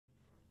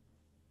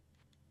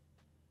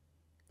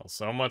Well,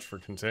 so much for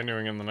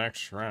continuing in the next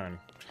shrine.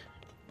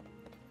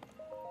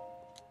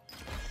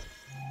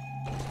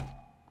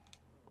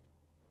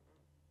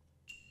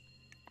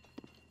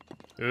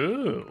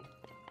 Ooh.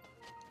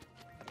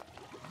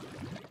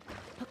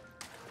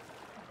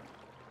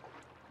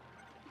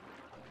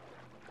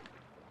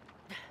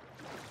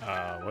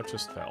 What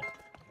just fell?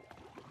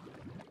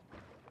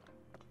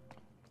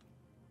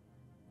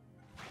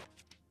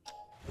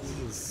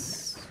 This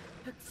is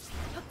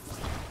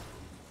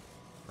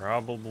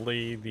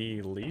probably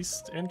the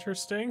least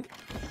interesting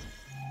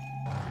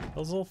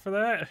puzzle for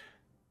that.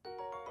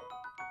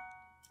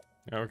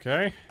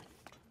 Okay.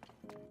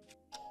 I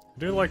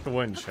do like the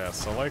wind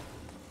chests. I like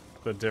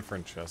the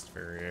different chest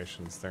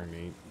variations. They're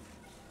neat.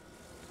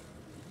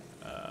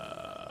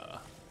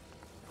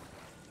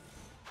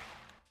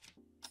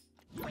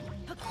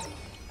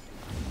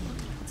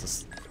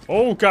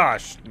 Oh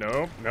gosh!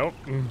 Nope, nope.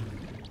 I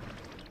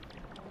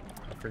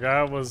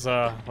forgot it was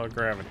low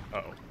gravity.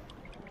 Uh-oh.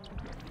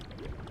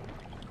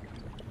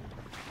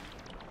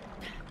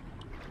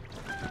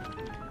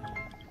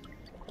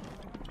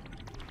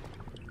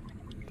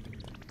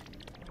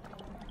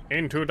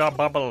 Into the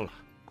bubble.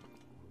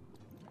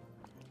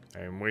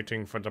 I'm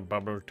waiting for the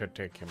bubble to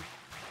take him.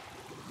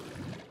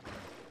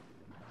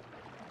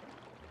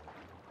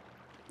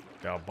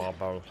 The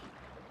bubble.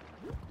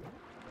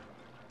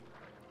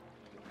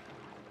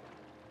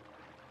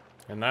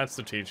 And that's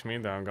to teach me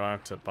that I'm going to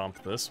have to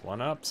bump this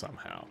one up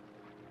somehow.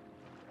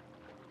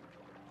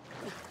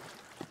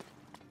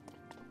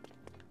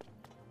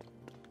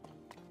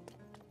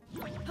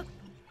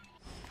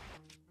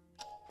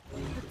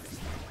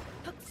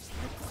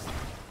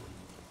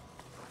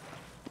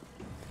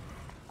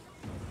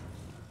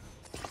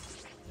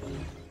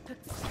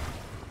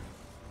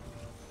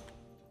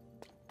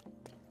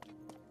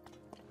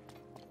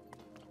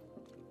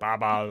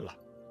 Bubble.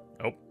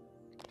 Oh. I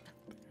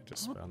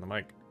just found the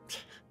mic.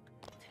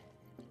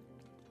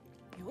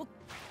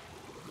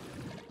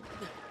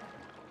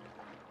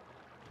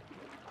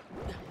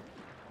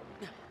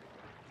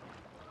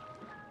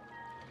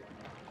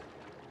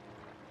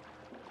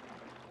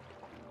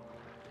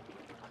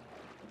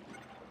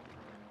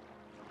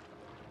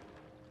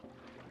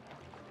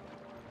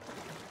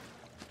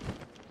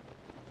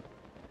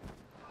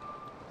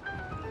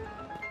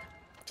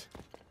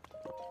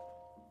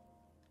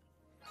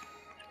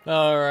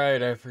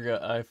 Alright, I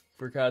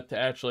forgot to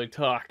actually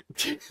talk.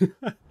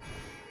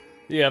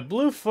 Yeah,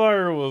 Blue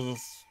Fire was...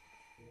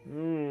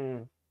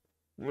 I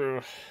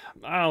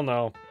don't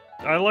know.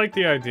 I like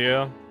the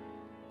idea.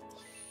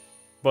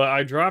 But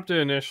I dropped it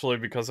initially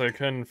because I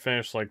couldn't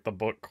finish, like, the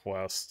book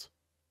quest.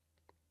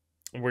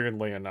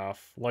 Weirdly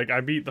enough. Like,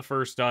 I beat the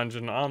first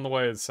dungeon on the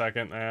way to the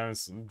second, and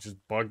it just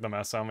bugged the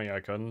mess out of me,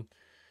 I couldn't.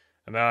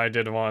 And then I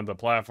did one of the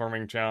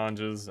platforming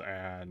challenges,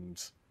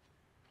 and...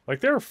 like,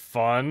 they're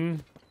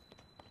fun.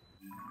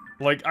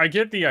 Like, I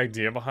get the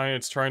idea behind it.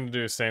 It's trying to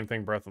do the same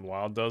thing Breath of the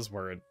Wild does,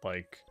 where it,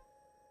 like,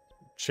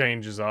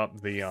 changes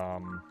up the,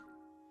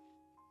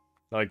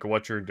 like,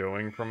 what you're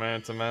doing from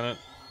minute to minute.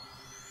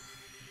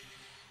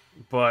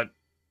 But,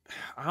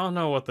 I don't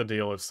know what the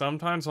deal is.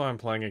 Sometimes when I'm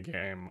playing a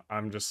game,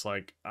 I'm just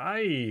like,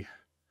 I'm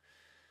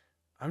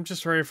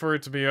just ready for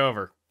it to be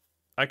over.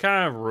 I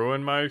kind of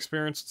ruined my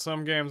experience with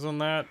some games on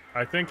that.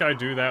 I think I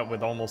do that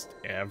with almost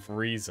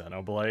every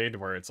Xenoblade,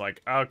 where it's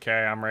like,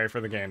 okay, I'm ready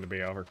for the game to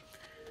be over.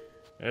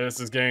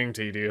 This is getting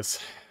tedious.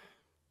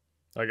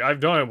 Like, I've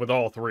done it with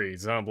all three.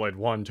 Xenoblade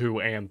 1,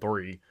 2, and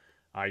 3.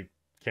 I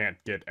can't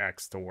get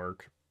X to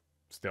work.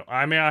 Still.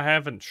 I mean, I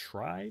haven't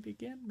tried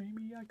again.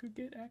 Maybe I could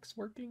get X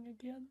working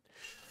again?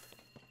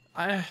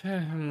 I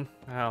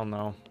don't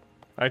know.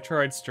 I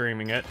tried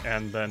streaming it,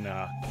 and then,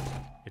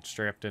 it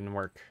straight up didn't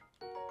work.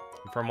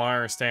 From what I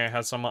understand, it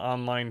has some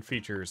online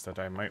features that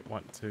I might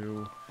want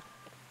to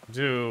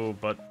do,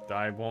 but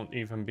I won't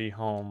even be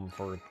home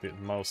for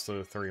most of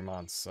the 3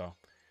 months, so...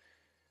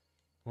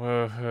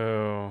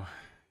 woohoo.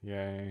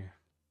 Yay.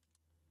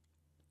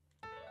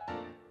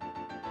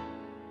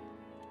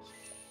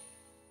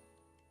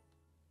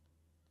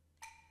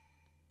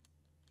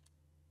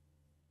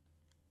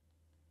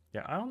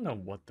 Yeah, I don't know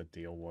what the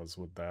deal was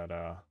with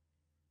that,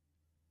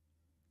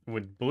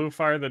 with Blue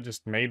Fire that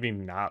just made me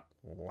not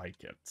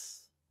like it.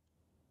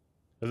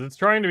 Because it's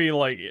trying to be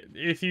like,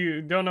 if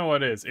you don't know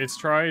what it is, it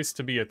tries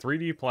to be a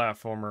 3D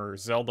platformer,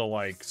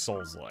 Zelda-like,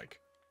 Souls-like.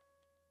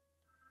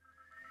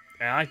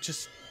 And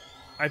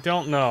I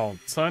don't know.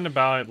 Something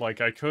about it, like,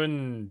 I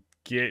couldn't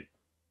get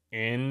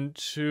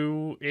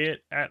into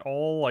it at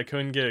all. I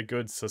couldn't get a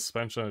good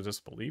suspension of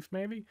disbelief,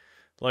 maybe?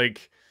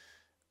 Like,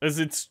 as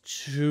it's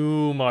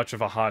too much of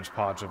a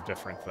hodgepodge of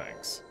different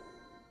things.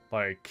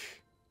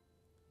 Like...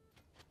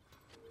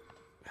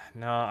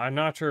 no, I'm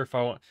not sure if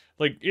I want...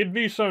 like, it'd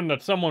be something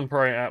that someone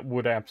probably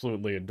would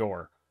absolutely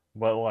adore.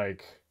 But,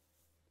 like,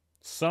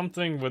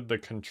 something with the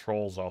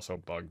controls also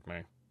bugged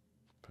me.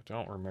 But I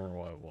don't remember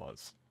what it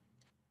was.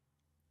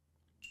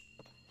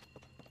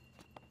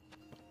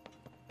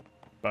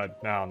 But,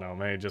 I don't know,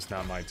 maybe just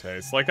not my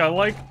taste. Like, I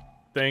like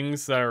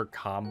things that are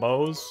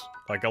combos.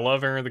 Like, I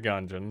love Enter the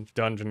Gungeon,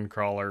 Dungeon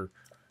Crawler,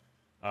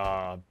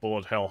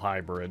 Bullet Hell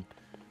Hybrid.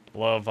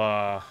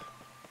 Love,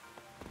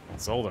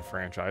 Zelda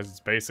franchise. It's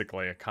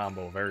basically a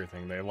combo of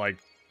everything. They like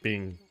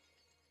being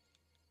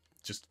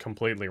just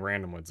completely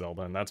random with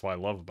Zelda, and that's what I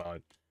love about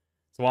it.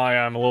 That's why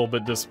I'm a little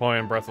bit disappointed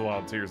in Breath of the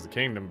Wild Tears of the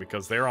Kingdom,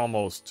 because they're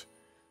almost...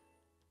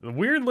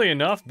 Weirdly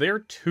enough, they're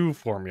too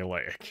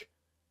formulaic.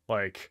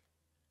 Like,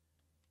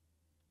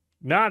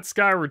 not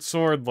Skyward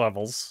Sword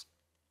levels,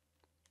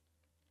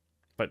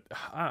 but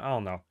I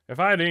don't know. If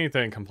I had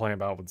anything to complain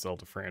about with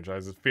Zelda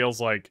franchise, it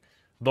feels like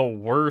the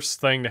worst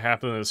thing to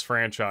happen in this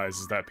franchise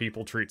is that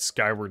people treat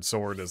Skyward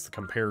Sword as the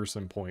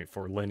comparison point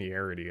for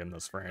linearity in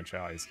this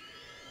franchise.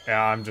 And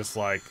I'm just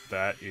like,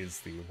 that is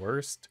the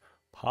worst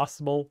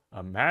possible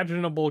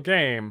imaginable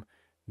game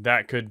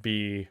that could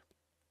be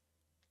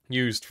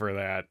used for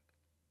that.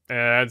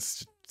 And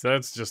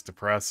that's just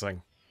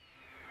depressing.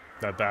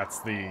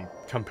 That's the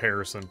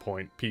comparison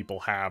point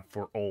people have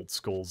for old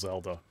school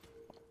Zelda.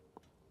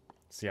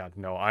 So yeah,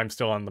 no, I'm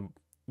still on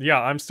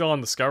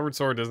the Skyward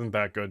Sword isn't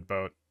that good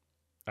boat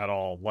at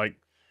all. Like,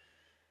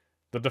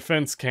 the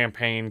defense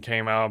campaign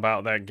came out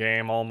about that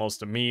game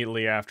almost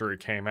immediately after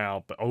it came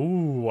out, but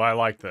oh, I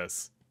like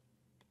this.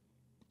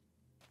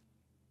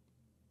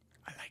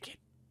 I like it.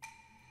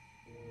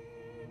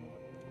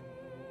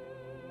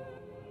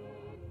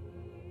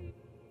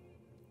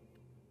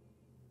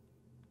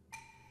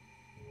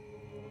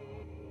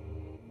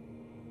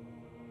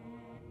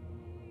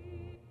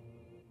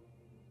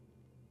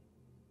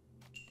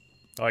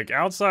 Like,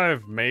 outside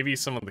of maybe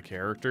some of the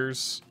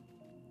characters,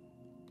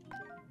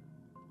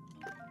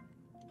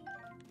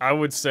 I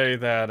would say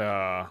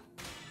that,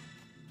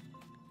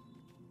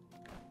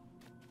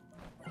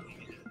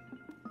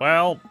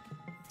 well...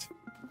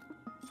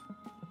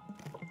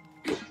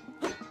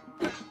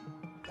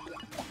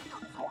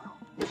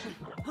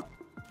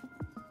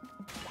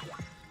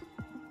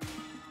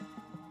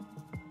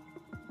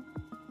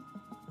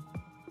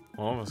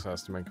 One of us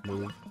has to make a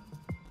move.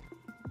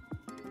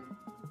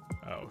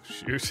 Oh,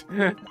 shoot.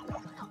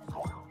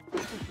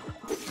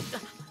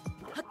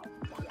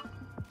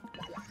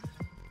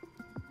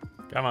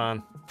 Come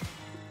on.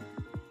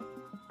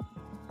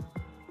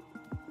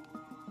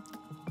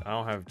 I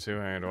don't have a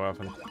two-handed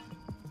weapon.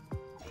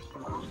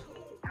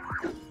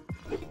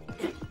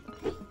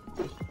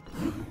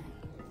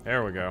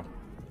 There we go.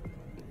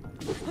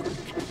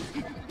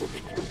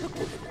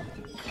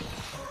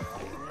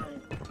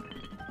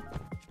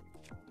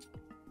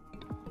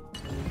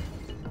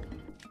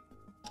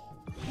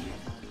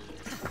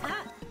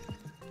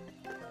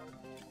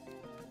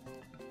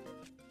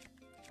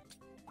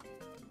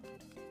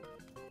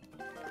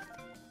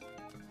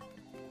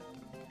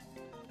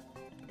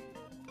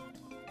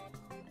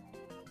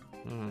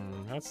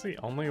 That's the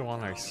only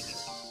one I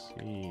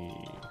see.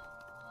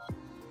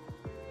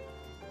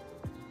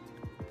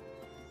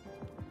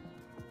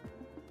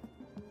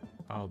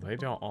 Oh, they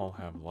don't all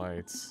have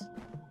lights.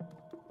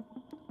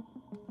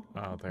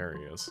 Oh, there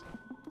he is.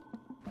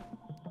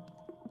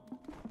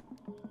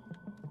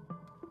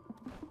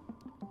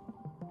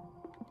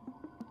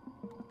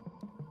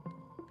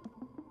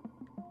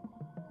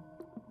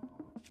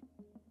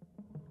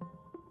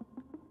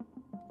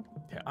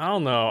 Yeah, I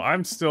don't know.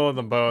 I'm still in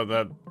the boat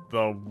that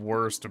the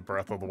worst of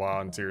Breath of the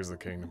Wild and Tears of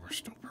the Kingdom are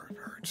still pretty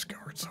hard.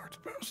 Skyward Sword's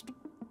best.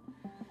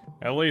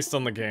 At least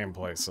on the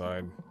gameplay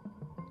side.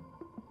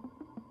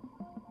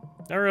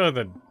 Not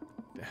really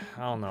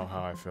I don't know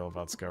how I feel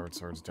about Skyward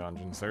Sword's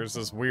dungeons. There's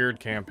this weird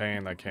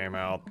campaign that came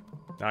out.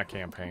 Not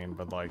campaign,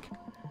 but like...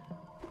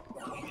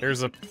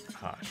 There's a...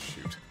 Ah,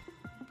 shoot.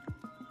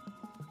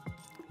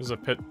 There's a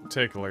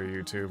particular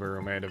YouTuber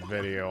who made a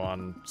video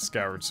on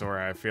Skyward Sword,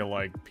 and I feel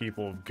like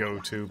people go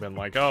to been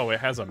like, oh, it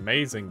has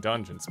amazing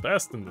dungeons,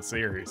 best in the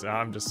series. And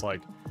I'm just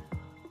like,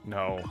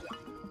 no,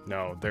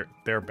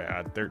 they're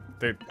bad.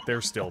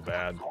 They're still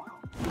bad.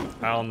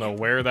 I don't know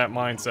where that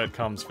mindset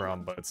comes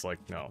from, but it's like,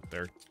 no,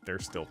 they're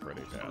still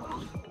pretty bad.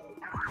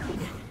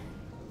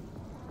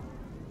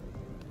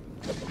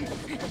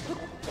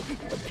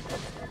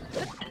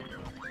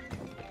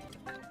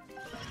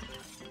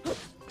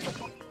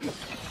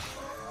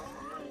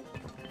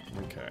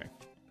 Okay.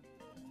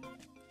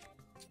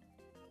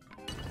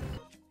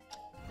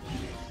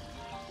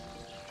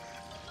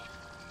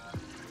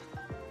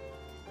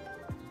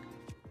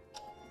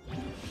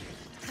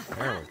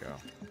 There we go.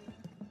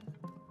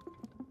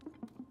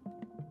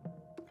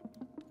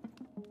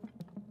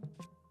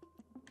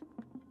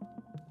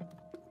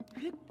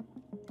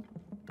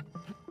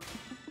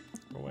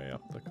 Go way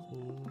up the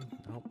clue.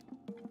 Nope.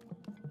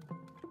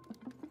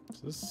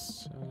 Is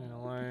this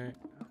light?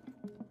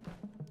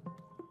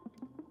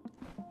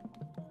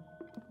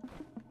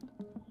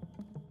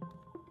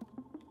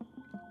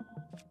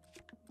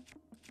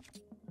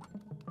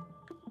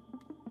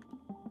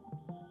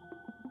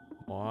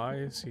 Why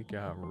has he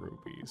got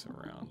rubies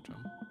around him?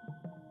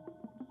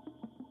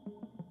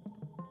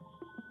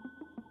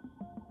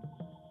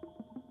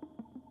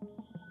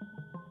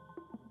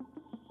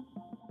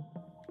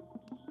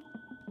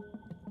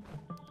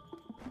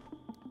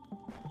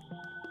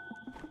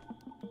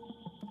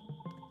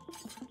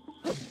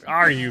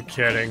 Are you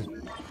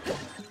kidding?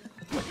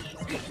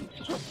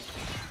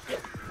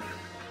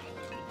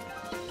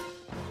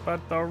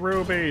 But the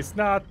rubies,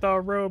 not the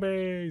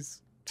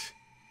rubies!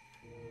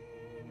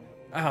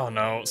 I don't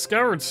know.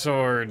 Skyward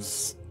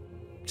Sword's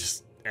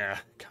just,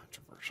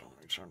 controversial.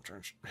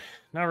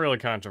 Not really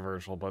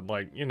controversial, but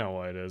like, you know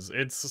what it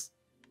is.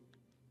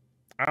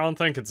 I don't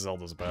think it's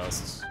Zelda's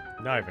best.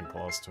 Not even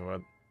close to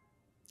it.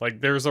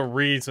 Like, there's a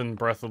reason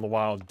Breath of the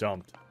Wild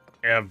dumped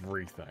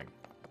everything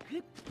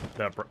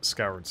that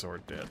Skyward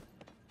Sword did.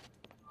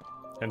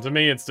 And to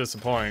me, it's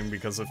disappointing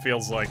because it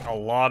feels like a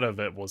lot of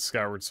it was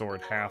Skyward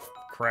Sword half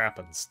crap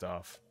and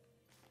stuff.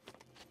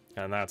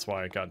 And that's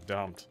why it got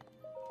dumped.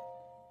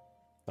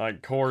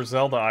 Like, core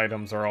Zelda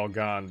items are all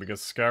gone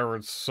because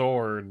Skyward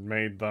Sword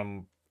made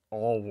them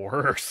all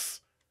worse.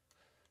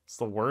 It's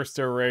the worst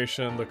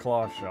iteration of the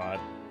claw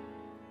shot.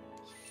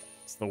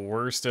 It's the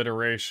worst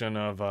iteration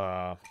of,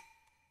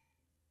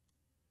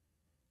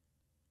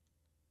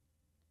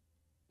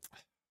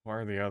 what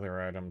are the other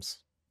items?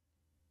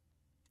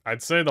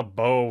 I'd say the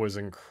bow is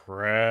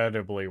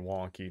incredibly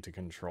wonky to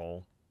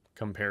control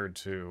compared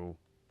to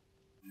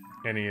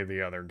any of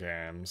the other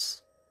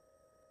games.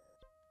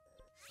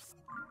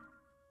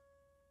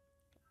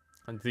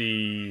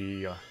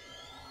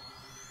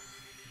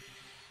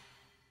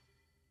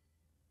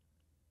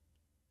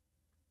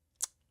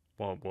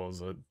 What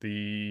was it?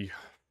 The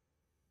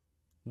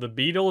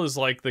beetle is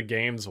like the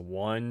game's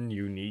one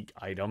unique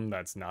item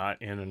that's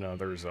not in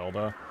another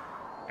Zelda.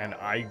 And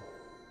I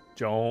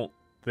don't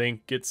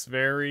think it's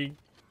very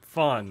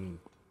fun.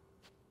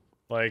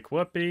 Like,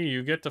 whoopee,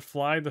 you get to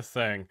fly the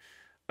thing.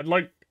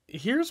 Like,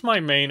 here's my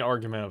main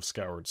argument of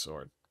Skyward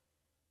Sword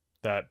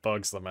that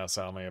bugs the mess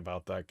out of me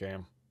about that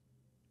game.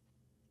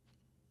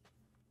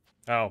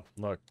 Oh,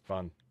 look,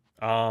 fun.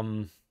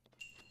 Okay.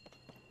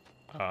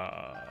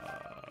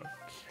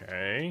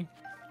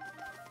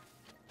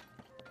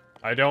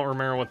 I don't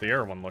remember what the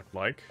air one looked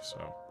like,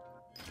 so.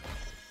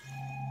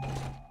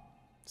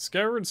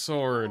 Skyward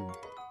Sword,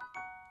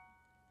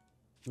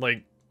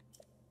 like,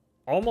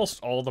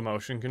 almost all the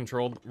motion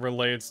control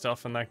related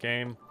stuff in that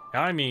game.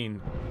 I mean,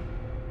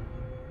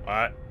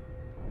 what?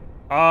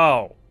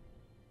 Oh.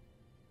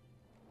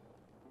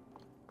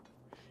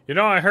 You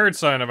know, I heard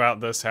something about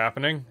this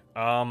happening.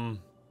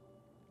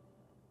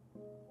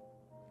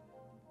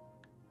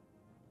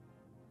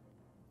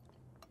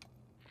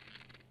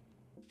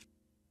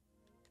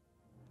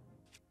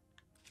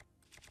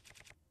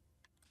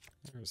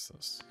 Where's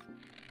this?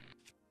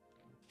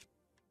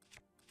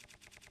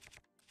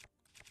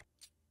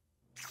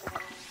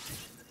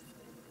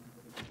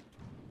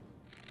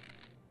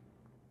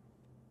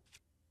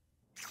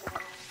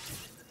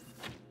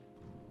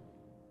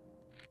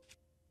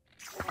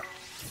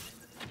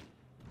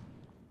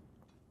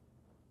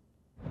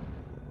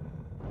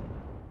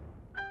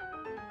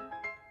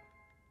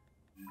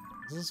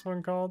 Is this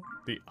one called?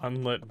 The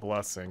Unlit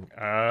Blessing.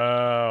 Oh,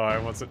 I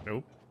wasn't.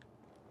 Nope.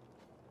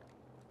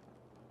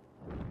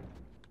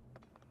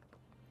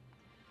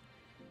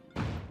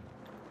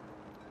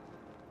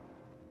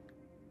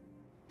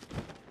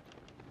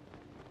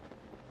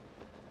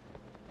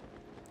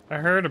 I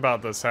heard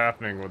about this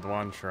happening with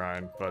one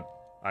shrine, but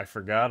I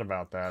forgot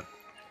about that.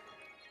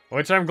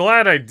 Which I'm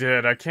glad I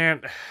did. It's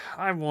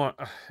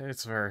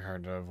very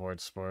hard to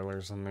avoid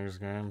spoilers in these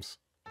games.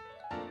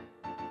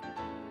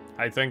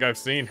 I think I've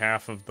seen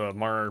half of the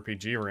Mario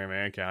RPG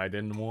remake, and I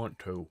didn't want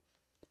to.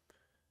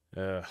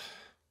 Ugh.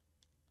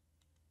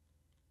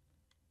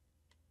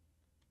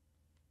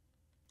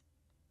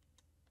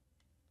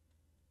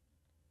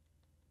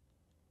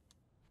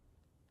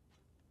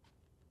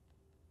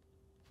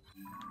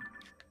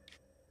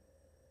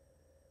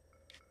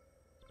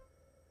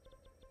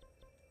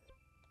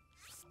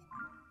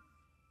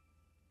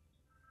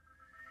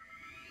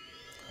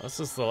 This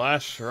is the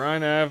last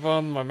shrine I have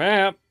on my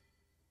map.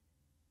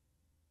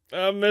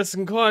 I'm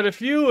missing quite a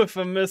few if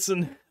I'm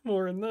missing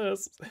more than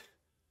this.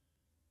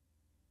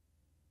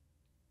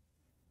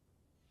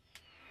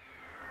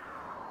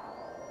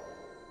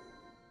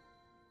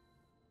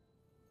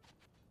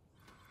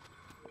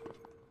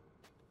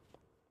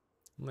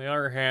 On the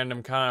other hand,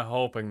 I'm kind of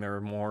hoping there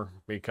are more,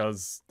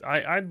 because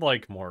I'd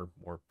like more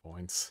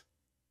points.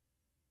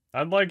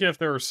 I'd like if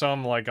there were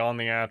some, like, on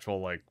the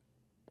actual, like,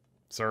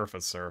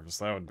 surface.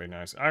 That would be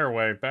nice. Either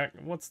way,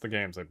 what's the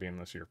games I beat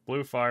this year?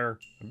 Blue Fire.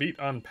 I beat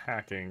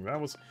Unpacking.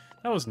 That was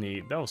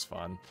neat. That was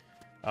fun.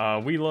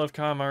 We Love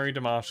Katamari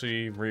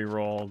Damacy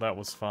reroll. That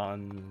was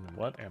fun.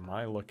 What am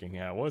I looking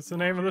at? What's the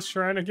name of this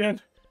shrine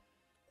again?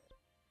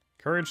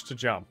 Courage to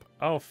Jump.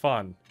 Oh,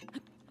 fun.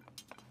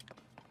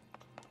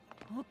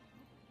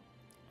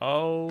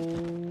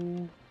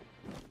 Oh.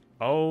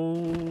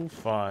 Oh,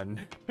 fun.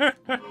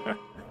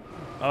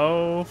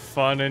 Oh,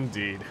 fun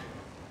indeed.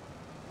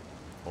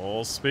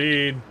 Full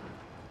speed.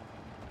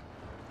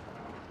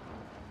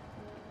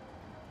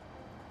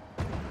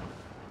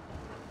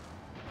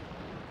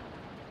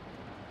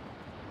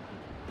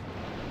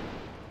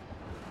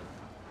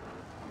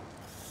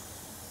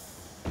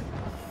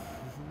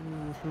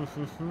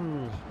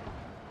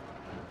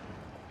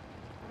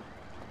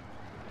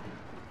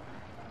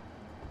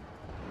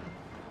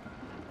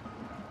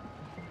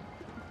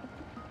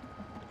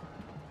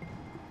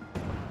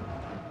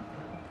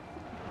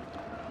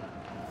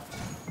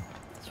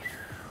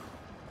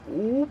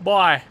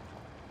 boy.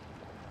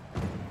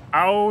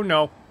 Oh,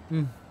 no.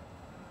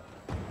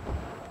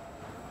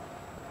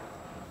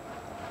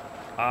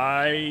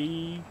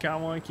 I kind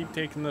of want to keep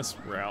taking this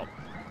route.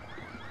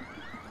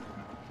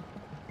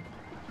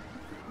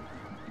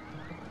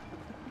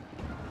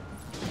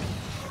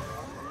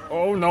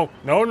 Oh, no.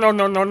 No, no,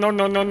 no, no, no,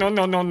 no, no, no,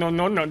 no, no, no, no,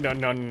 no, no,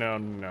 no, no,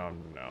 no,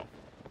 no.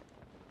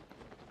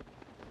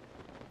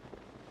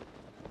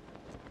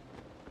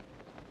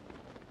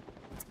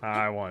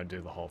 I want to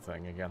do the whole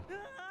thing again.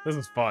 This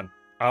is fun.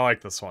 I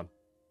like this one.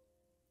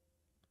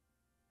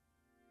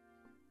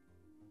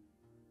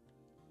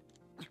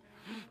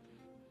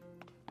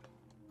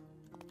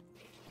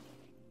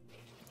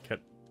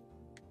 Kid,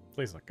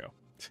 please let go.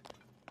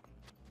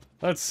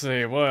 Let's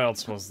see, what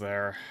else was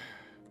there?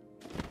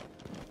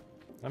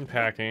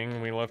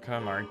 Unpacking, we left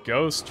Conmar.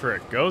 Ghost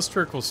Trick. Ghost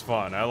Trick was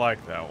fun. I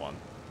like that one.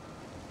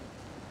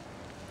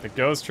 The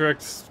Ghost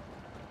Trick's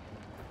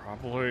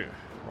probably...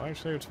 Well,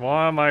 actually, it's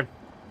one of my...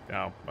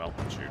 Oh, well,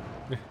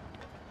 shoot.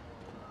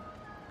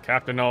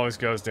 Captain always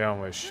goes down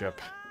with his ship.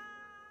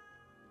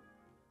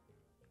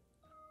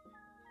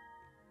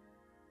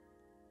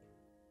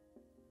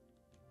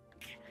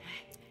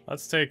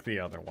 Let's take the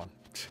other one.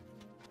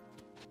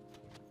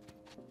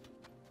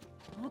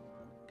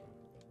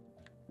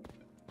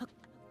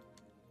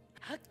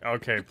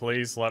 Okay,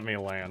 please let me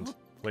land.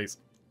 Please.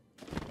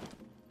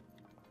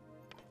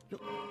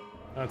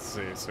 Let's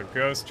see, so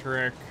Ghost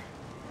Trick,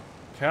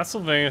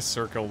 Castlevania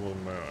Circle of the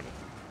Moon,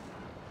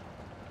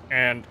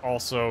 and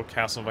also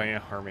Castlevania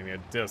Harmony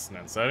of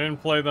Dissonance. I didn't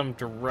play them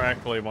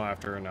directly one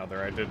after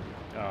another. I did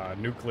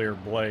Nuclear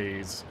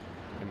Blaze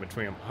in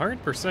between them.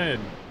 100%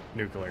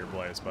 Nuclear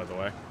Blaze, by the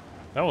way.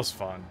 That was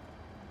fun.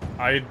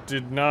 I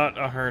did not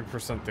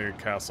 100% the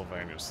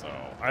Castlevanias,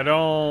 though. I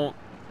don't...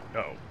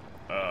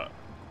 Oh,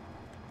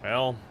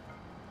 well...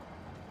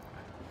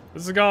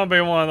 This is gonna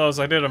be one of those,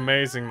 I did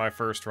amazing my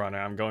first run,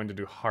 and I'm going to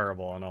do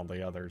horrible on all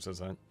the others,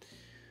 isn't it?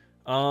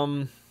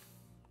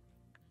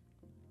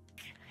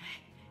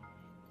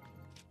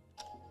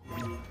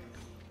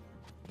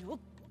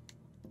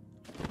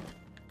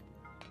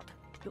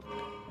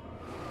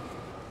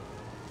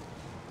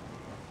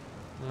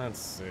 Let's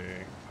see.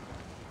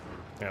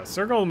 Yeah,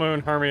 Circle of the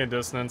Moon, Harmony of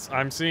Dissonance.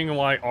 I'm seeing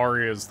why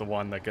Aria is the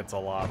one that gets a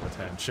lot of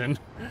attention.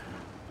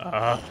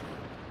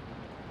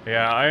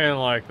 Yeah, I didn't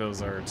like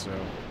those other two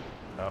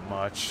that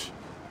much.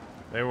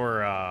 They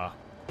were, I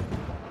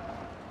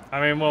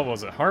mean, what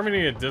was it?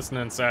 Harmony of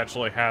Dissonance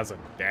actually has a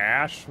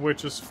dash,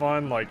 which is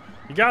fun. Like,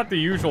 you got the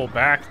usual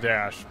back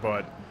dash,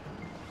 but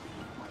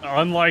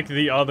unlike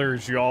the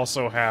others, you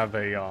also have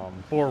a,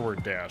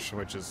 forward dash,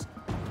 which is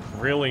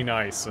really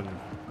nice and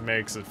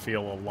makes it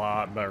feel a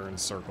lot better than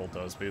Circle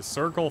does. Because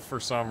Circle, for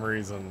some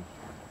reason,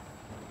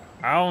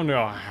 I don't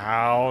know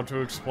how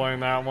to explain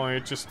that one.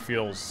 It just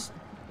feels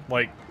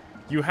like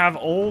you have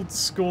old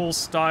school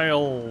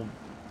style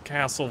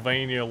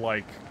Castlevania,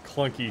 like,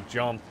 clunky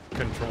jump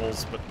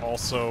controls, but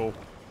also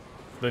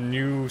the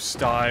new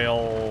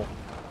style,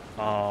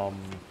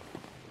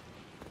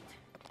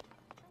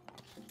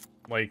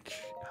 like,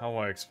 how do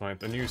I explain it?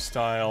 The new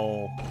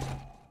style...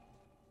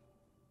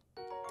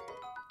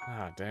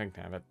 Ah, dang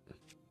nabbit.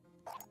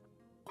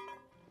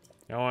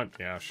 You know what?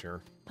 Yeah,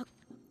 sure.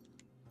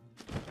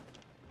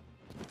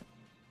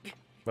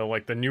 But,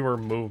 like, the newer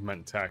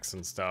movement text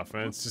and stuff,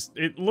 and it's just,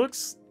 it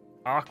looks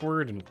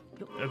awkward, and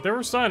there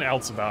was something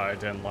else about it I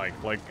didn't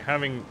like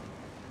having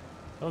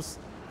those...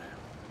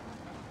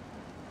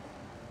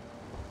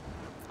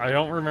 I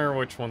don't remember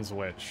which one's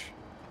which,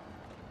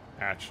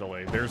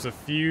 actually. There's a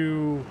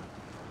few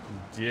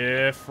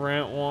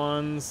different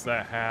ones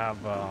that have,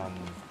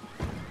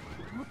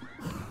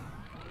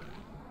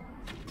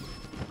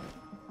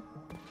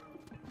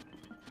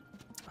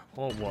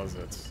 what was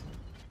it?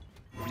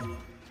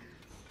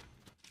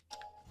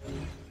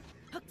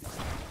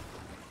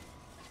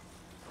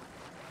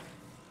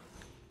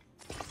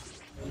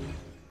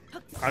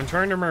 I'm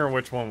trying to remember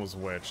which one was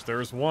which. There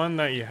was one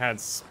that you had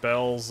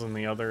spells and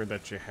the other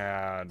that you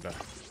had...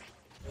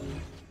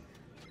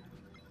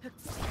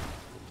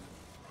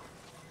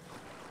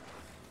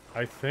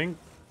 I think...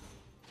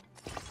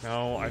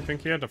 No, I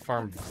think you had to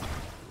farm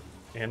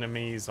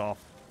enemies off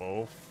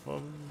both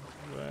of them.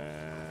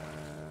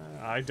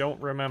 I don't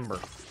remember.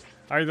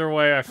 Either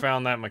way, I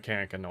found that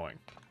mechanic annoying.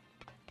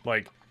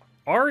 Like,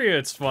 Aria,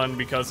 it's fun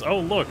because, oh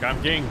look, I'm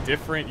getting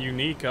different,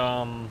 unique,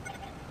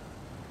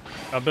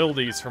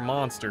 abilities for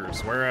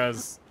monsters,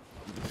 whereas...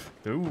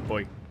 Ooh,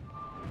 boy.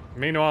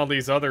 Meanwhile,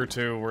 these other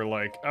two were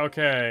like,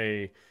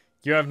 okay,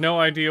 you have no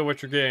idea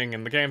what you're getting,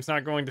 and the game's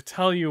not going to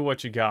tell you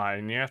what you got,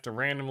 and you have to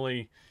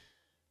randomly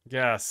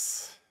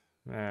guess.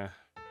 I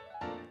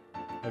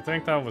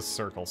think that was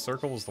Circle.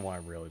 Circle was the one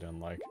I really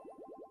didn't like.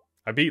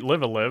 I beat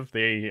Live a Live,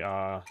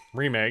 the,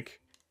 remake.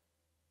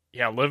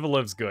 Yeah, Live a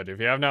Live's good. If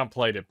you have not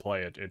played it,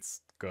 play it.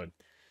 It's good.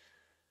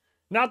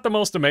 Not the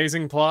most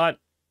amazing plot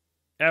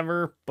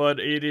ever, but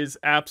it is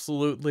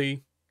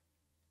absolutely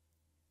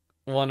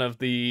one of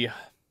the...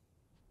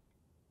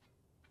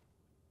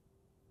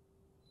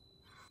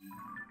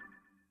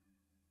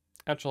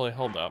 Actually,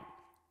 hold up.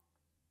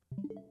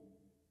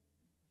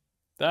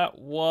 That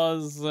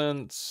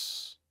wasn't...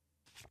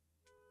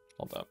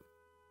 Hold up.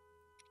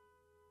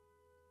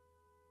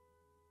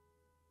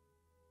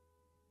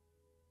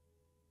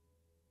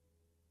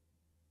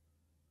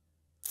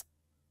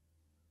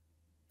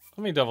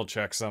 Let me double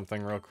check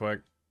something real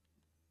quick.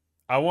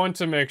 I want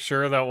to make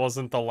sure that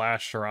wasn't the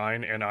last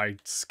shrine and I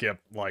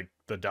skipped, like,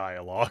 the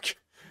dialogue.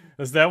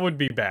 Because that would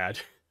be bad.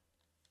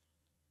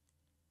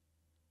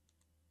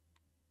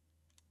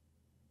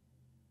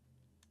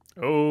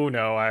 Oh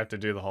no, I have to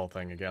do the whole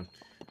thing again.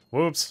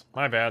 Whoops,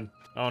 my bad.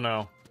 Oh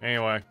no.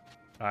 Anyway,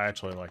 I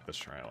actually like this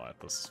shrine a lot.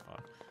 This is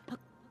fun.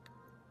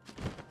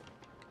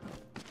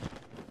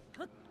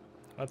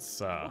 Let's,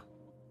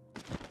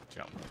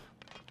 jump.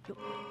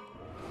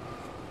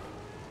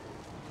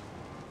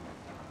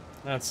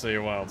 Let's see,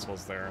 what else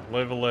was there?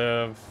 Live a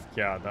Live.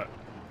 Yeah, that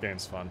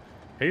game's fun.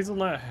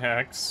 Hazelnut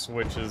Hex,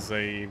 which is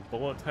a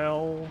bullet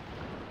hell.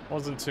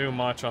 Wasn't too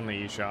much on the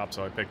eShop,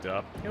 so I picked it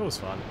up. It was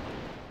fun.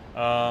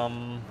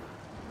 I'm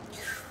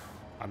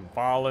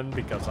falling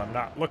because I'm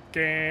not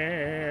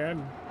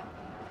looking.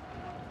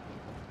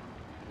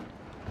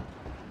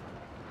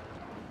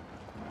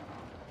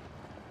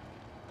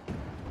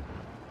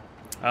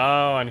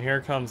 Oh, and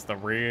here comes the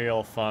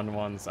real fun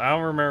ones. I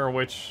don't remember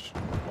which,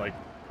 like,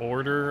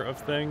 order of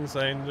things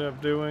I ended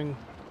up doing,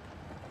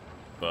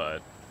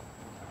 but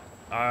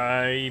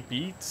I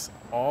beat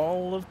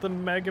all of the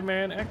Mega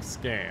Man X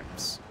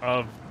games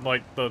of,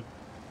 like, the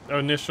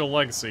initial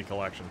Legacy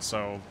collection.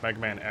 So, Mega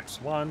Man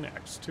X1,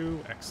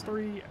 X2,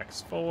 X3,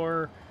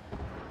 X4,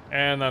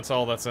 and that's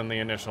all that's in the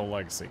initial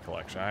Legacy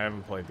collection. I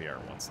haven't played the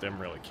other ones, didn't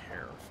really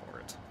care for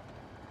it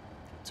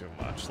too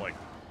much. Like,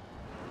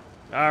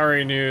 I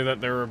already knew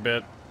that they were a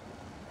bit,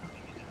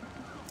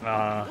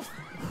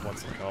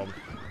 what's it called?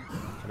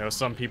 I know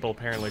some people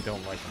apparently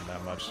don't like them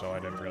that much, so I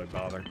didn't really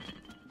bother.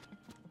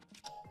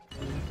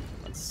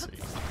 Let's see.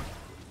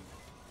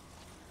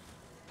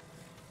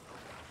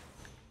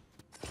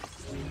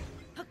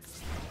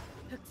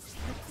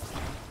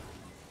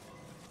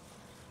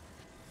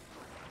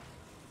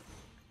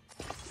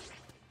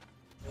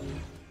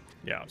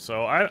 Yeah,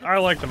 so I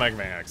like the Mega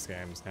Man X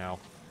games now.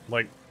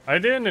 Like, I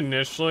didn't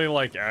initially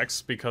like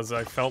X because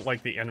I felt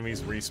like the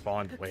enemies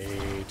respawned way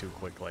too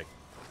quickly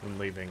when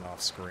leaving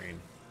off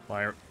screen.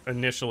 I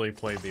initially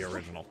played the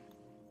original.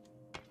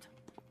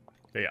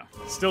 But yeah,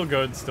 still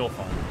good, still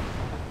fun.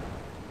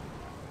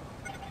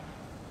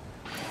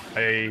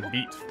 I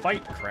beat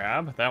Fight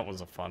Crab. That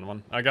was a fun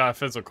one. I got a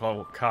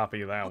physical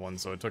copy of that one,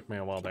 so it took me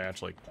a while to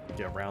actually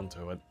get around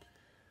to it.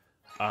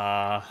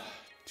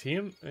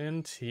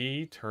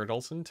 TMNT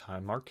Turtles in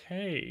Time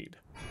Arcade.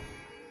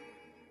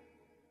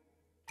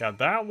 Yeah,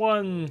 that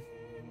one...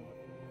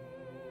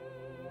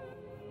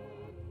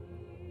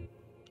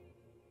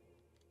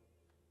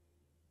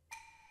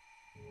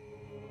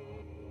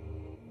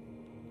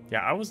 Yeah,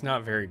 I was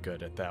not very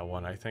good at that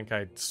one. I think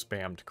I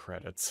spammed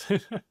credits.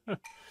 And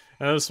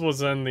this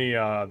was in the,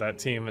 that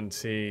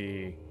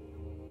TMNT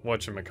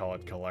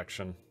whatchamacallit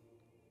collection.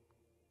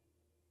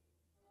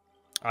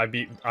 I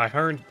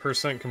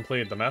 100%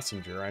 completed the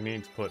Messenger. I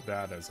need to put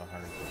that as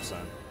 100%.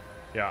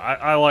 Yeah,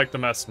 I like the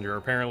Messenger.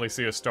 Apparently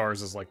Sea of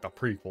Stars is like the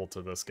prequel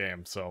to this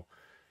game, so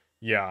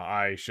yeah,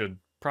 I should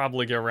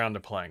probably get around to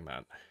playing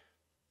that.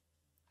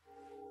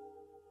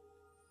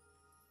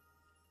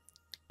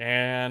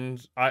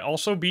 And I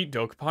also beat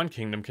Dokapon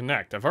Kingdom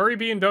Connect. I've already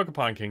beaten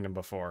Dokapon Kingdom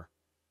before,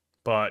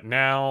 but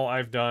now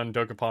I've done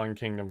Dokapon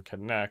Kingdom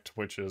Connect,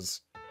 which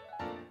is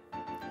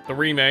the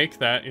remake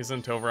that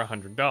isn't over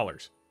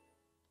 $100.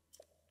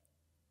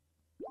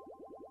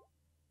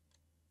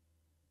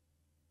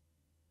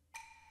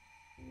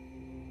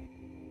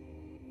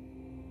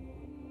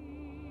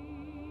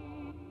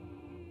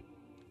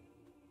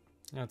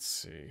 Let's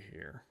see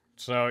here.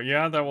 So,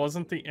 yeah, that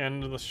wasn't the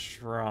end of the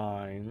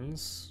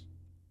shrines.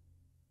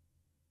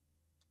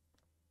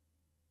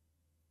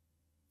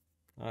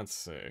 Let's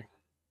see.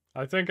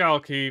 I think I'll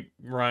keep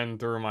running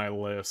through my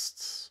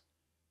lists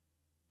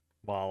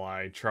while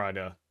I try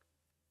to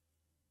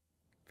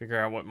figure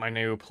out what my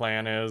new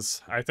plan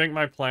is. I think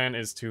my plan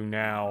is to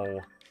now...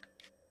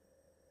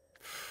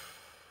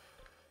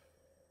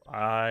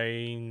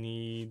 I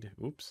need...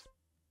 Oops.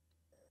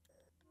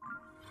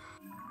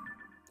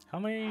 How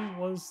many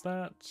was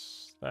that?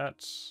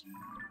 That's...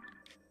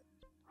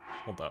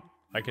 Hold up.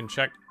 I can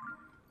check...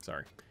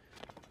 Sorry.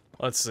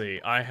 Let's see.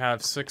 I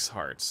have 6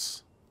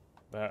 hearts.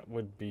 That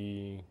would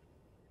be...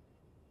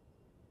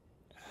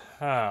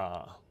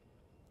 Huh.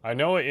 I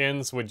know it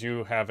ends with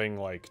you having,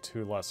 like,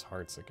 2 less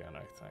hearts again,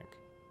 I think.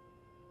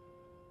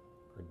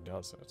 Or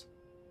does it?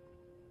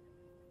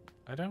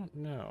 I don't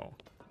know.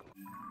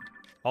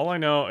 All I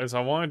know is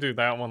I want to do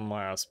that one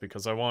last,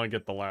 because I want to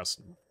get the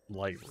last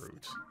light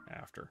route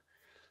after.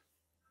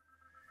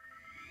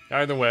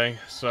 Either way,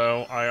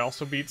 so I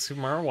also beat Super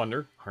Mario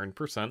Wonder,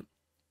 100%.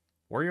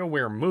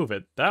 WarioWare Move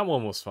It, that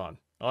one was fun.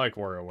 I like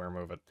WarioWare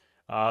Move It.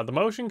 The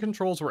motion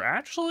controls were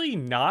actually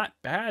not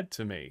bad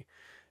to me.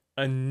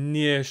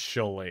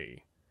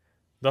 Initially.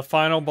 The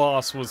final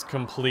boss was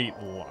complete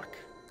luck.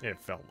 It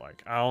felt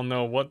like. I don't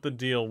know what the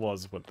deal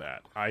was with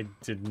that. I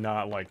did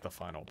not like the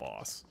final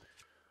boss.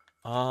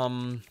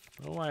 What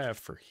do I have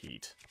for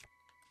heat?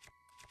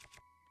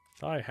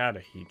 Thought I had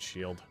a heat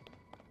shield.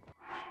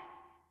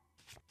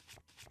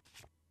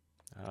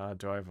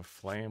 Do I have a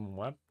flame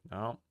weapon?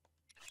 No.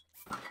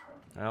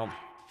 Well.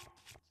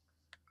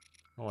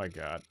 Oh my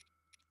god.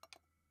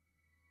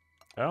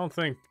 I don't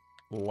think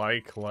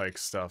like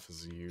stuff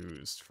is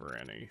used for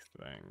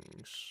anything,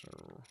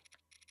 so...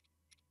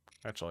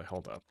 Actually,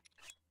 hold up.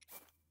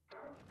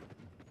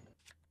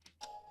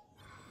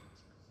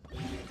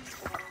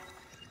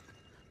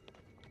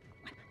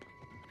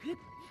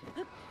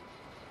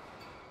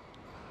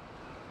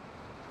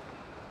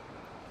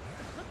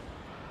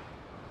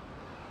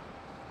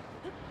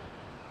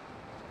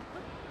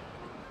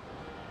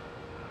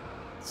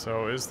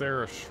 So, is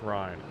there a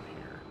shrine in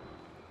here?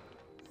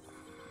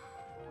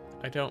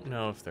 I don't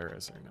know if there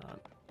is or not.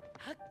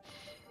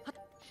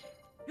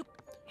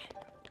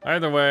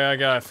 Either way, I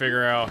gotta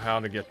figure out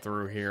how to get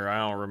through here. I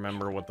don't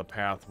remember what the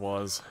path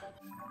was.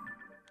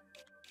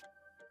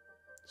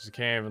 Just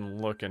can't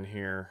even look in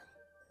here.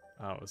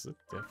 Oh, is it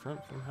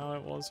different from how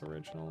it was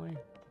originally?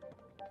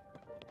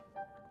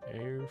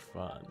 Oh,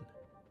 fun.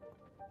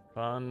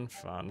 Fun,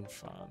 fun,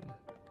 fun.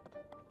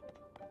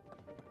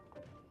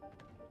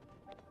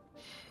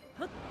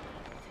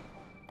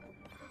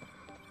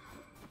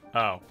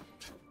 Oh.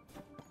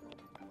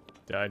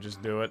 Did I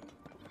just do it?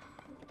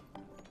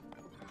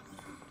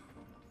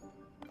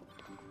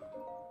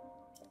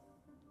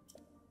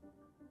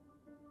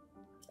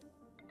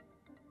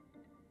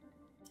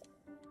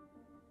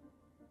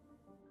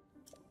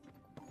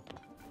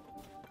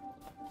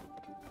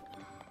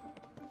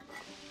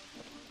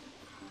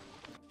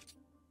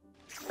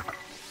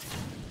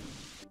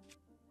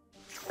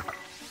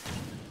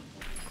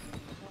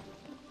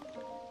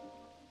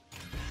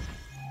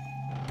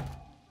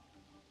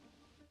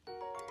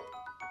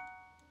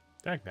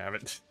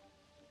 Dagnabbit.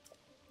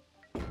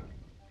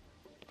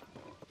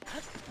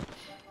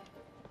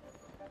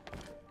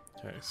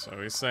 Okay, so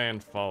he's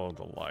saying follow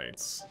the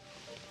lights.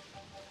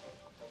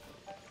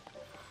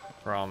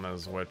 Problem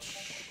is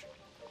which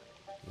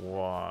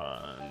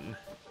one?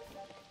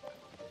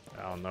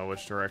 I don't know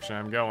which direction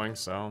I'm going,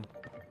 so...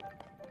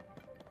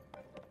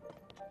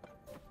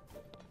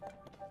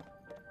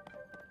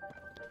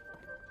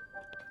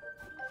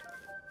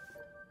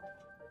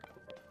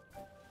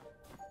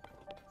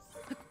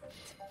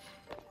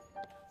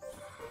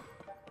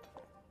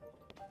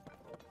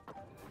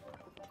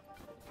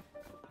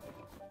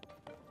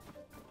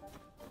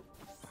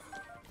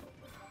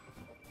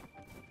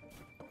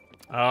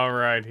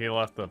 Alright, he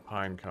left the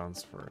pine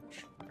cones for a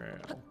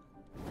trail.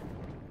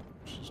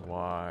 Which is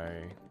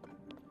why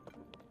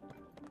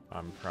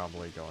I'm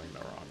probably going the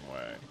wrong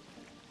way.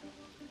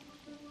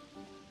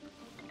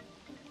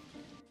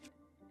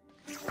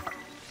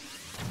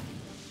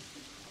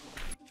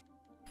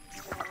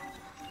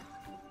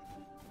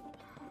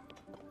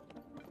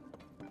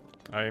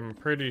 I'm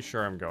pretty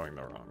sure I'm going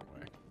the wrong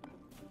way.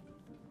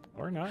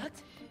 Or not.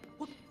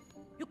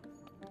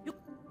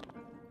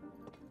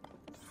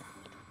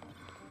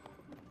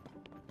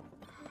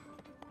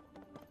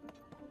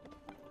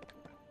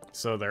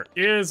 So there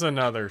is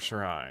another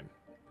shrine.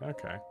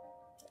 Okay.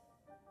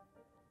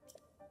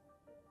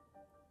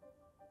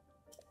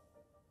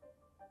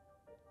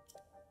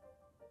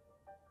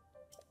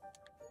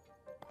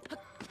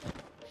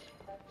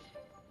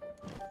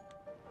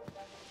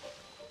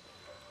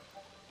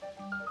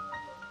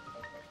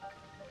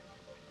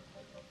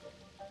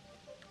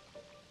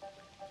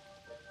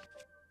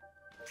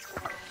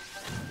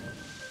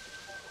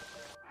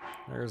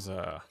 There's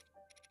a...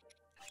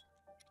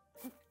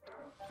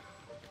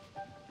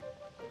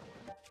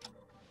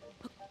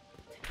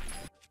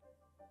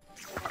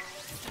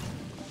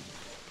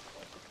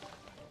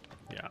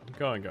 Yeah, I'm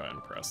going to go ahead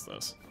and press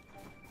this.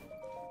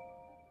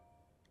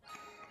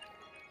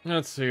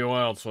 Let's see,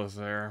 what else was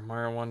there?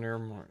 Mario Wonder,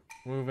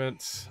 move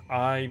it.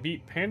 I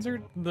beat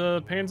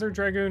the Panzer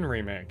Dragoon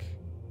remake.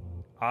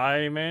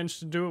 I managed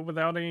to do it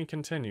without any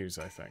continues,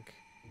 I think.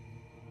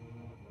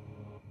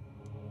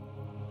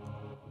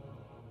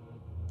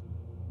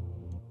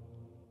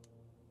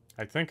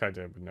 I think I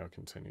did with no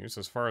continues,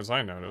 as far as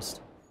I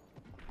noticed.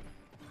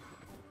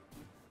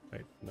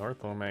 Wait,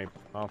 North Lome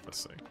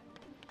Prophecy.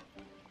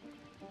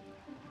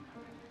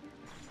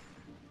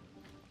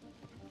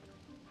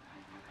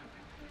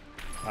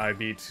 I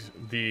beat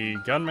the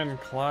Gunman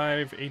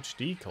Clive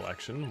HD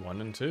Collection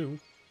 1 and 2.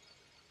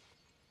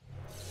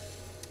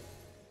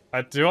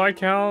 Do I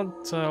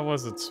count,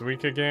 was it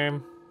Suika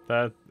game?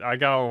 That, I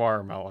got a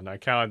watermelon. I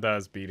counted that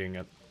as beating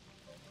it.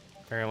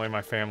 Apparently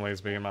my family is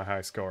being my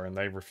high score and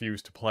they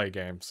refuse to play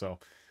games, so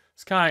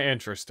it's kind of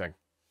interesting.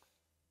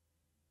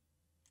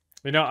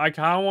 You know, I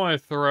kind of want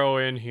to throw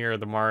in here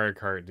the Mario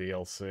Kart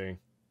DLC.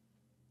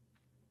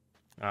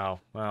 Oh,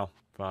 well,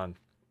 fun.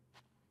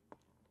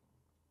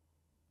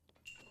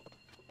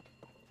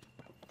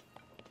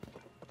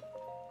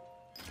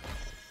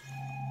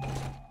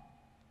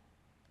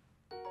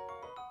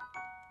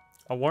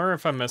 I wonder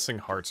if I'm missing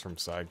hearts from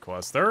side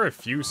quests. There are a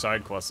few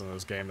side quests in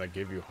this game that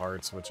give you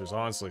hearts, which is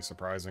honestly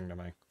surprising to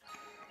me.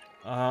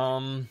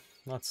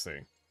 Let's see.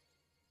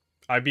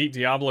 I beat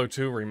Diablo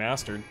 2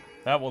 Remastered.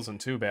 That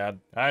wasn't too bad.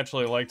 I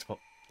actually liked...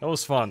 That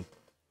was fun.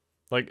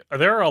 Like,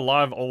 there are a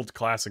lot of old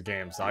classic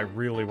games that I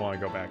really want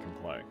to go back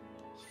and play.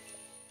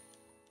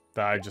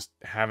 That I just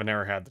haven't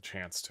ever had the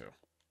chance to.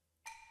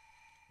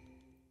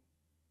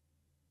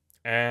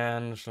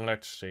 And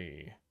let's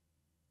see.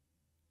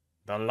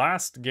 The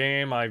last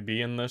game I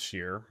be in this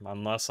year,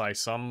 unless I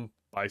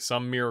by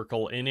some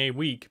miracle in a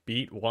week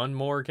beat one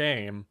more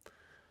game,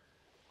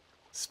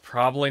 it's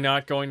probably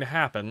not going to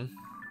happen.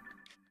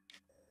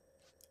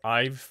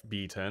 I've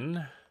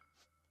beaten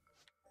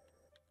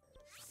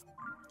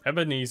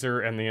Ebenezer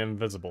and the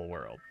Invisible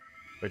World,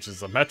 which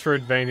is a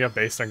Metroidvania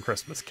based on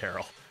Christmas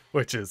Carol,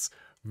 which is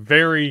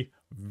very,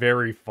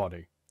 very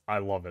funny. I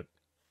love it.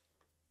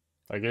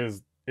 Like,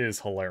 it is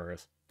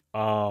hilarious.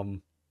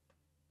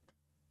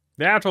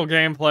 The actual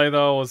gameplay,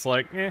 though, was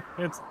like,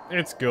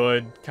 it's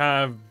good.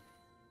 Kind of...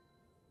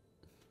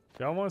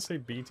 Do I want to say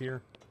B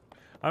tier?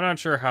 I'm not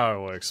sure how I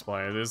would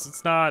explain it.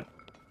 It's not...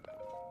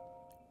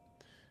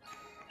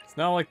 It's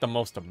not like the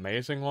most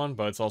amazing one,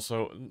 but it's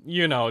also,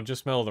 you know,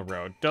 just middle of the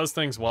road. Does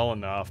things well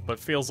enough, but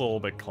feels a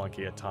little bit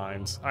clunky at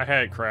times. I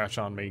had it crash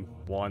on me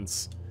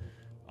once.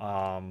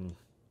 I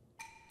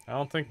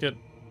don't think it...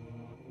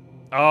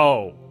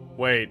 Oh,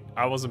 wait.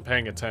 I wasn't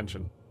paying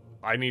attention.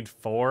 I need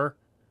 4?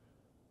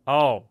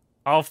 Oh.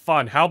 Oh,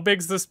 fun. How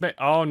big's this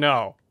Oh,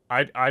 no.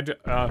 I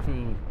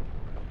don't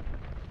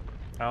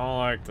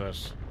like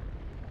this.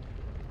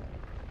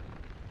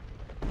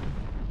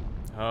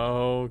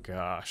 Oh,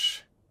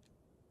 gosh.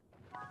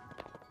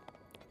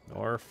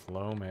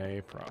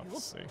 Norflome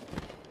Prophecy.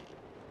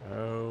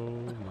 Oh,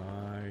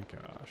 my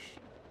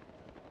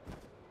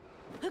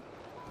gosh.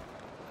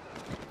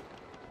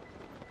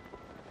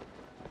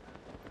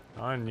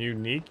 On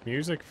unique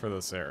music for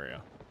this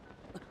area.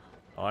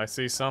 Oh, I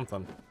see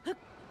something.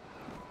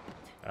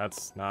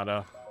 That's not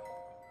a...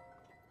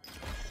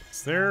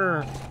 Is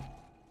there...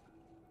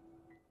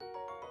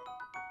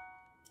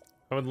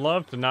 I would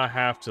love to not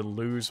have to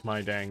lose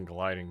my dang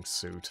gliding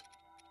suit.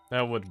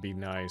 That would be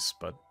nice,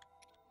 but...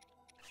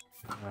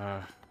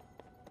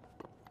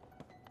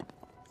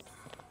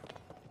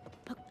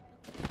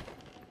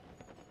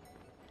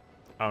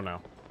 Oh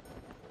no.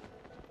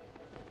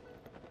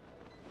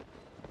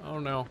 Oh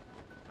no.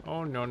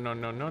 Oh no, no,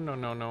 no, no, no,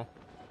 no, no.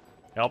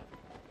 Help.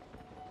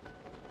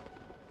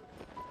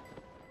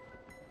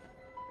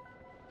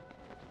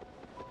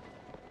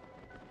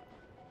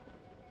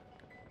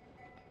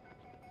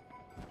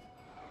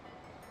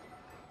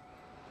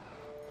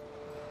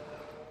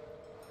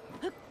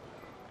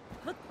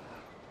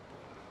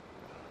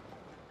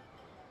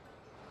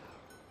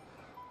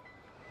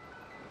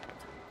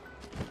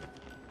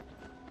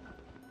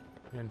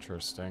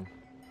 Interesting.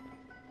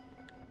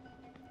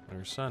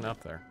 There's sun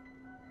up there.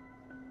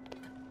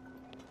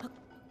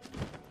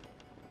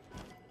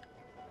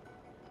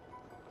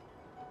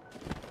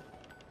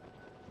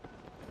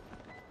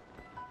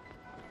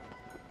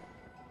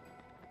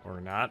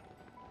 Or not.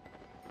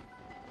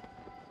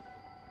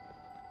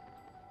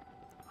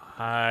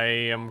 I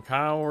am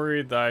kind of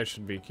worried that I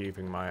should be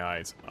keeping my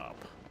eyes up.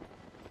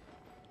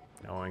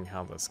 Knowing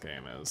how this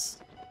game is.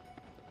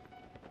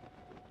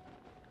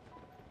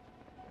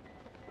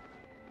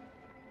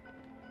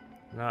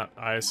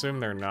 I assume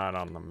they're not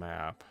on the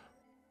map.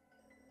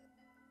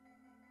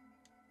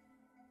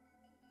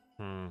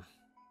 Where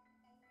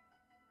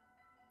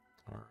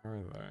are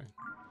they?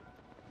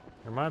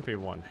 There might be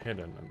one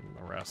hidden and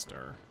the rest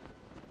are.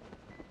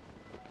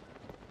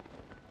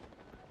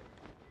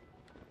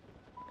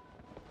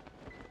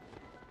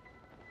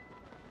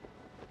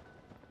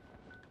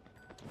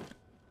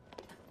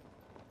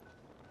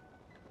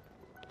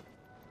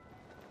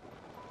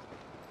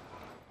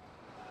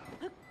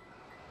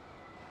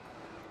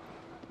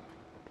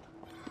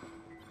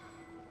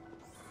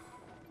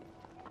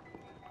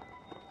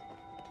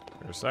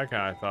 For a second,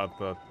 I thought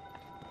the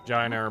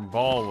giant iron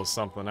ball was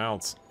something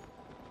else.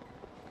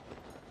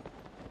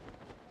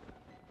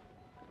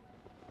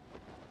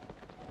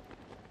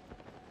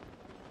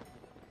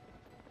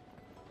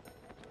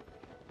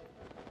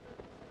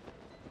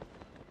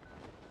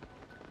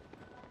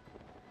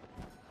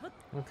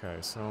 Okay,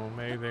 so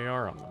maybe they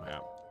are on the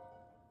map.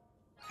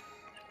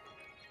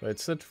 But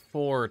it said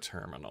 4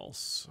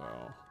 terminals, so...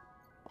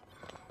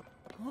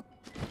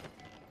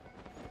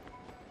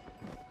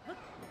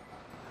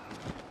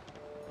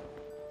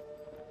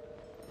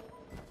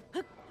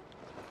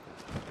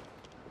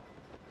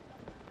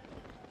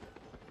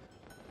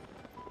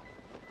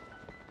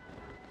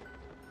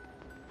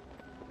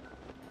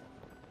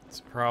 It's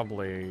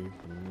probably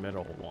the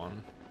middle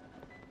one.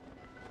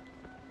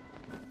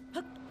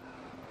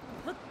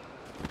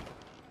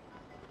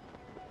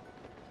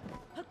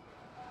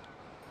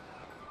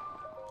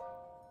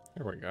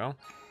 There we go.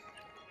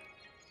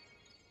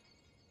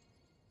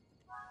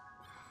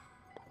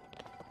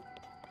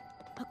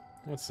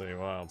 Let's see,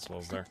 what else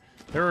was there?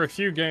 There were a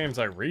few games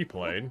I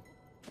replayed.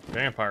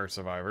 Vampire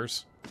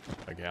Survivors.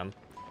 again.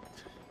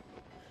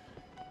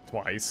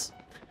 Twice.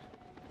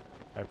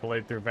 I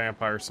played through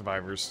Vampire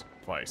Survivors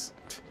twice.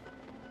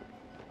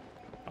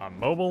 On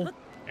mobile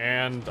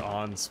and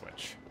on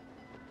Switch.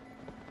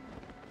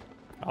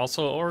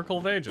 Also, Oracle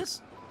of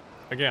Ages.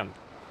 Again,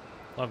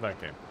 love that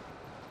game.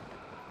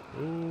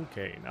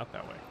 Okay, not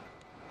that way.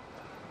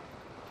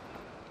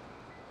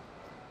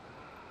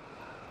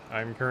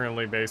 I'm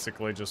currently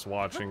basically just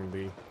watching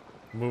the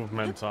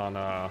movement on,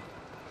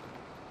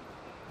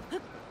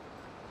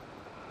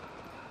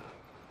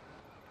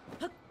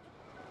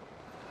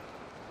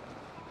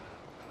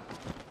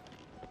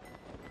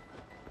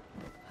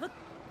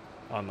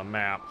 on the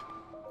map.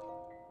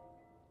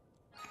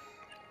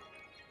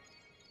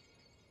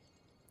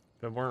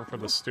 If it weren't for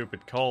the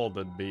stupid cold,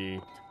 it'd be...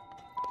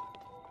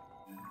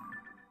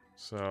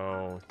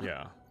 So,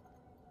 yeah.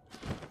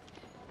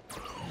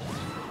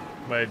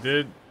 But I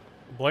did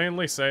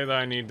blatantly say that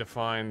I need to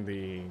find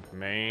the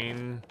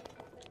main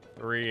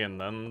 3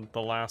 and then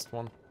the last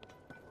one.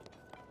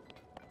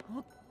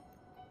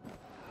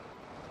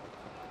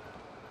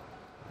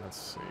 Let's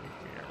see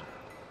here.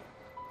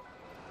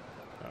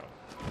 Oh.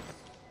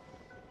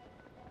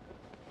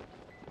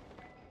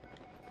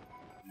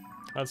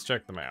 Let's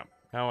check the map.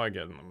 How do I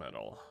get in the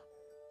middle?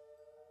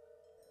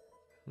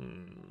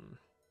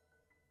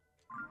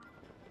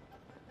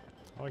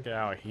 How do I get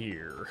out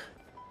here?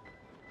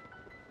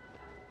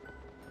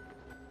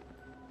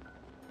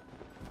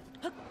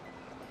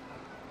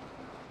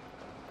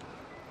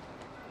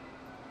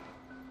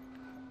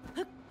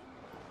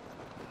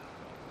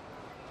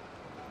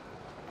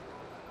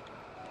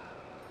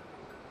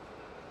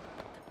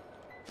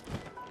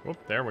 Whoop,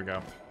 there we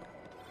go.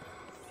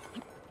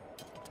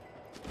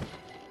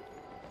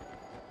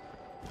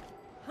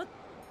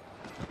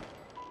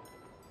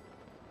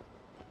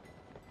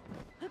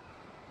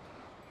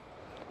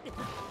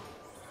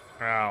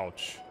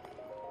 Ouch.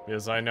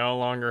 Because I no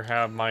longer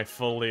have my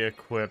fully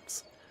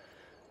equipped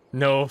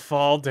no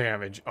fall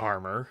damage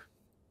armor.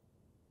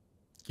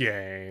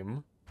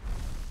 Game.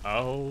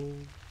 Oh,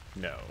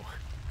 no.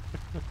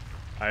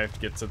 I have to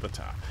get to the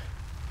top.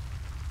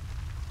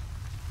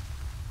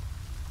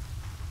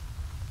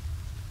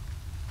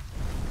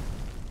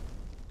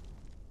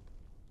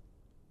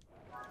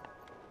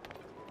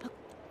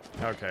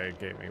 Okay, it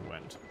gave me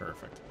wind.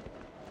 Perfect.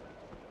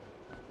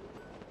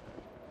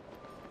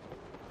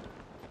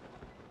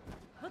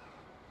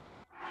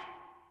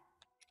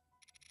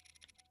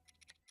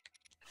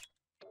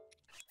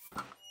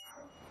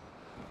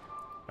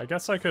 I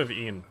guess I could have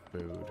eaten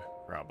food,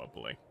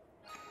 probably.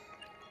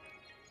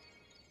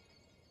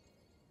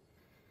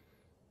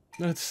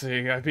 Let's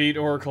see, I beat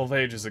Oracle of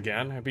Ages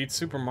again, I beat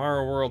Super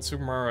Mario World,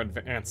 Super Mario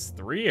Advance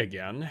 3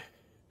 again,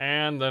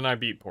 and then I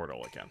beat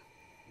Portal again.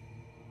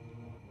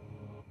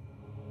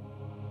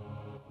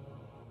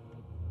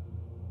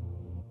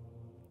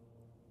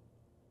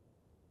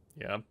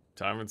 Yep,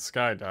 time with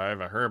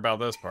skydive, I heard about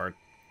this part.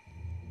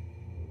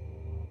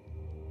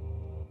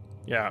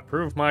 Yeah,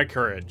 prove my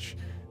courage.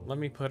 Let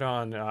me put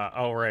on,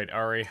 oh right, I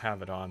already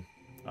have it on.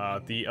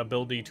 The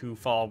ability to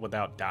fall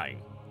without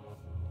dying.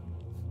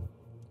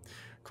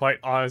 Quite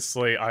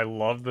honestly, I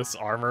love this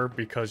armor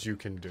because you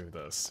can do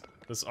this.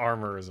 This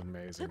armor is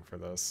amazing for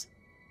this.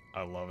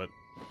 I love it.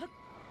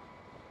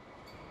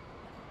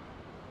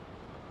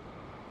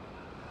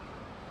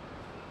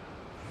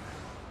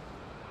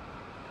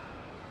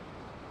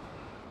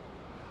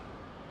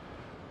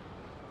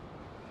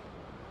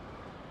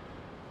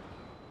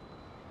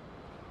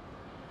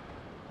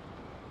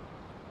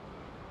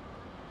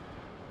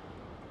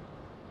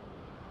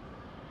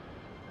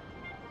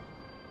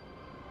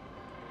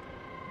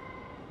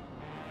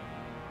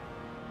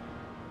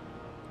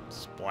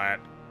 Splat.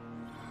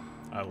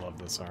 I love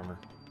this armor.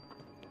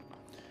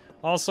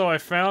 Also, I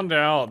found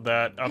out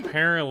that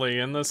apparently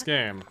in this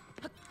game,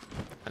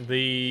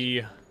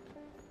 the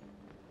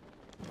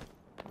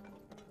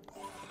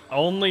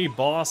only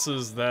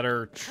bosses that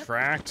are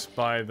tracked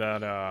by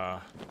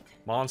that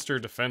monster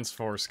defense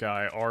force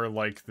guy are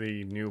like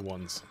the new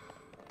ones.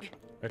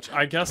 Which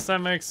I guess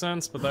that makes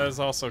sense, but that is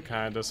also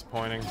kind of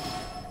disappointing.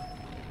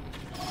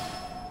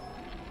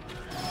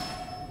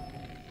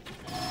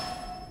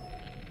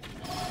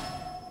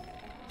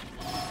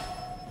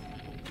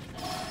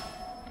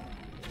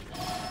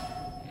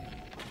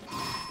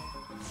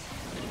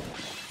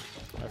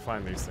 I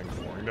find these things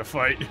boring to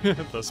fight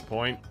at this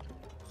point.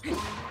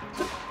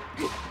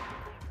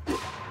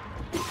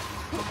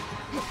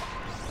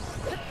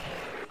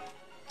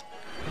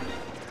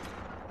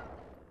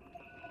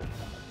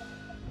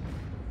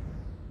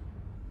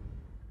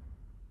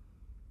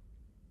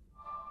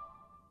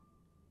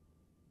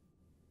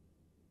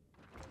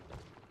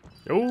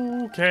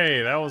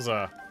 Okay, that was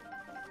a...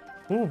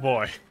 Oh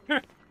boy.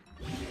 That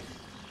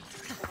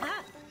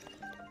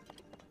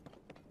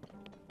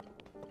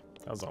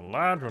was a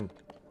loud one.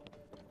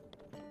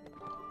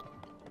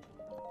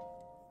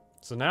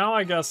 So now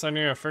I guess I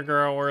need to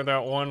figure out where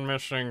that one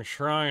missing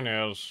shrine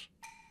is.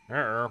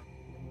 Because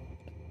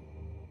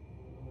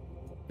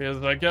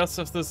I guess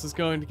if this is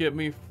going to get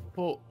me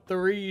But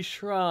 3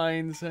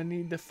 shrines, I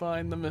need to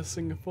find the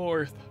missing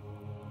 4th.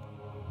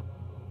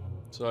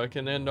 So I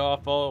can end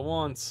off all at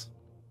once.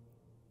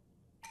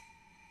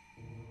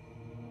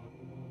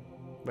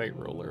 Wait,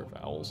 Ruler of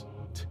Owls?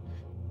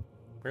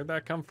 Where'd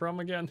that come from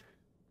again?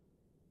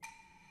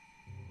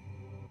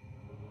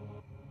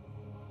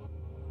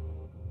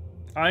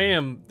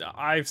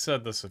 I've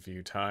said this a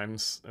few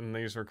times in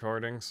these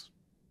recordings.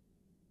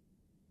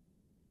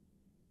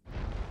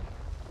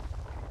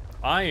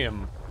 I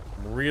am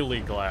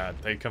really glad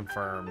they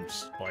confirmed,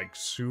 like,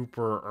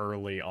 super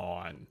early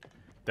on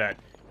that,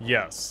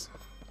 yes,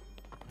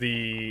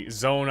 the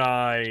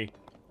Zonai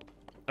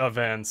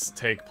events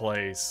take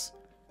place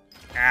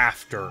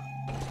after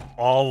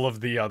all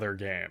of the other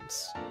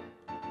games.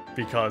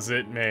 Because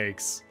it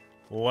makes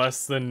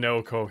less than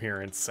no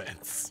coherent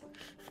sense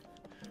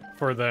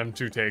for them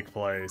to take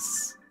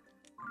place.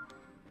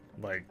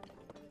 Like...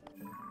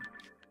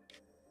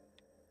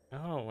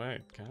 Oh,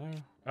 wait,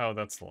 can I? Oh,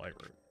 that's the light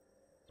route.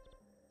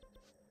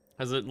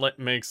 As it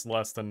makes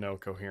less than no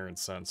coherent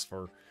sense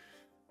for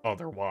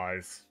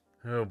otherwise.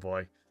 Oh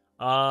boy.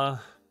 Yeah,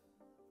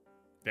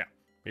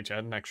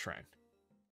 beachhead, next shrine.